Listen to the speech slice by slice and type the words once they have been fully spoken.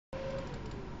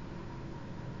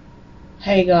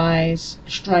Hey guys,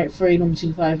 Strike Freedom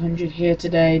 2500 here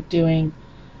today doing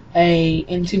a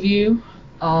interview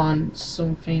on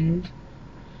something.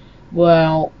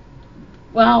 Well,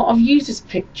 I've used this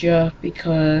picture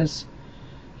because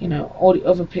all the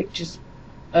other pictures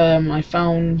I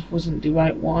found wasn't the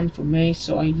right one for me,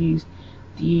 so I used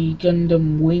the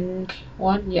Gundam Wing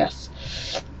one. Yes,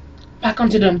 back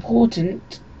onto the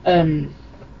important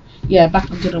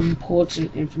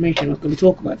information I was going to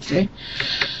talk about today.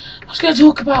 I was going to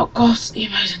talk about goths,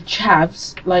 emos, and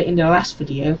chavs like in the last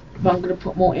video, but I'm going to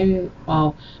put more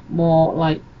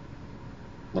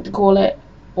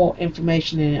more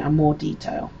information in it and more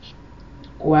detail.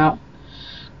 Well,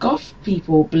 goth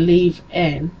people believe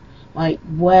in like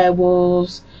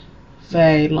werewolves.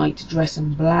 They like to dress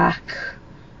in black.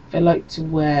 They like to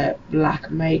wear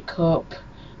black makeup,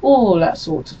 all that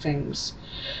sort of things.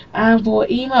 And for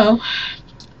emo,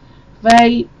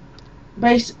 they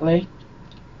basically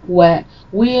wear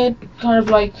weird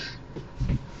clothing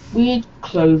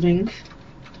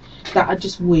that are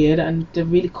just weird, and they're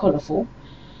really colourful.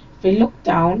 They look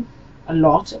down a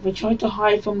lot. They try to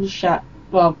hide from try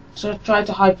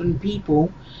to hide from the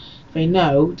people they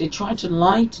know. They try to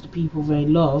lie to the people they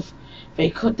love. They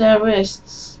cut their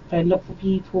wrists. They look for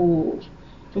people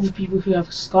who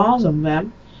have scars on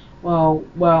them.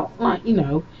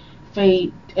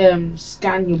 They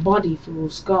scan your body for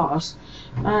scars,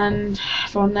 and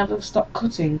they'll never stop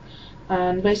cutting,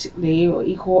 and basically it'll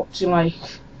equal up to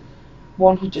like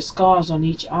 100 scars on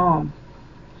each arm.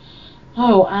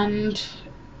 Oh, and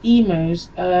emos,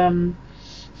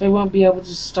 they won't be able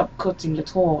to stop cutting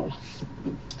at all.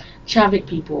 Chavik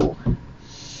people.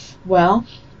 Well,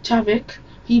 the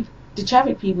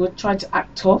Chavik people try to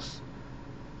act tough.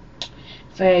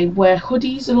 They wear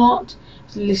hoodies a lot,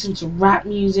 they listen to rap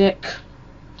music,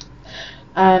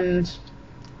 and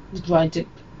they try to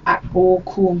act all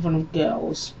cool in front of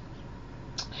girls.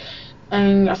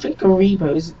 And I think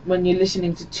Garibo is when you're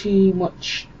listening to too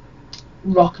much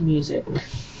rock music.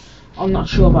 I'm not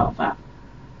sure about that,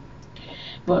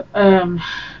 but I'm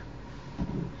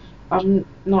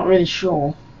not really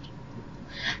sure.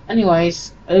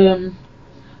 Anyways, I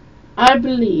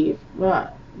believe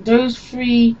that those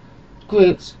three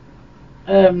groups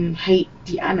hate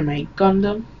the anime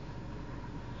Gundam,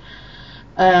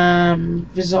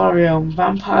 Rosario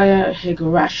Vampire,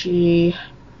 Higurashi.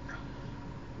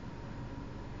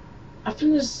 I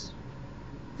think there's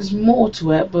more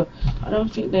to it, but I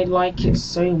don't think they like it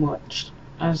so much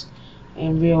as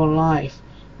in real life.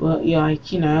 But yeah, it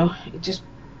just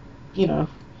I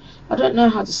don't know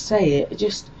how to say it. It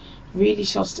just really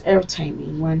starts to irritate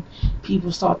me when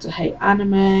people start to hate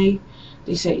anime.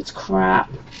 They say it's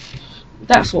crap,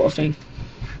 that sort of thing.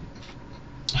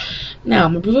 Now,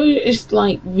 my brother is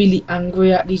like really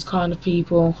angry at these kind of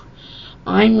people.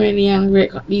 I'm really angry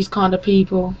at these kind of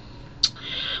people.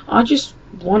 I just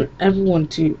want everyone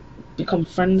to become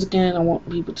friends again. I want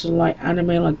people to like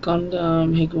anime like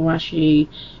Gundam, Higurashi,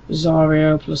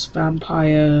 Rosario plus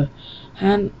Vampire,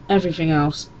 and everything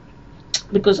else.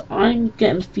 Because I'm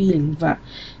getting the feeling that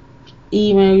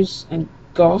emos and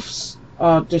goths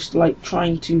are just like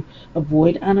trying to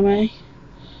avoid anime,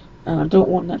 and I don't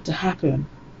want that to happen.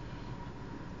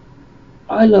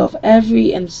 I love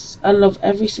every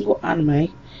single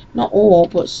anime, not all,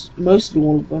 but mostly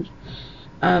all of them,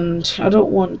 and I don't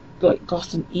want like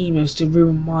goths and emos to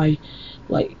ruin my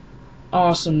like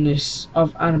awesomeness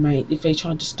of anime if they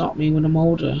try to stop me when I'm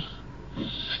older.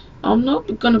 I'm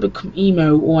not gonna become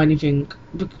emo or anything,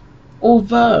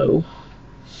 although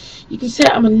you can say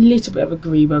I'm a little bit of a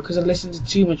griever because I listen to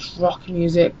too much rock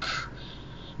music,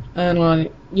 and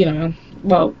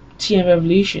TM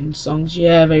Revolution songs,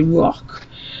 yeah, they rock,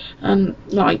 and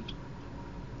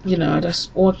that's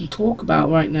all I can talk about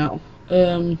right now.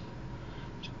 The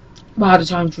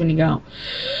time's running out.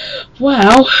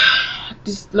 Well,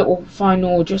 just little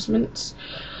final adjustments.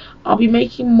 I'll be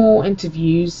making more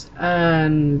interviews,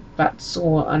 and that's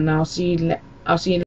all. And I'll see you.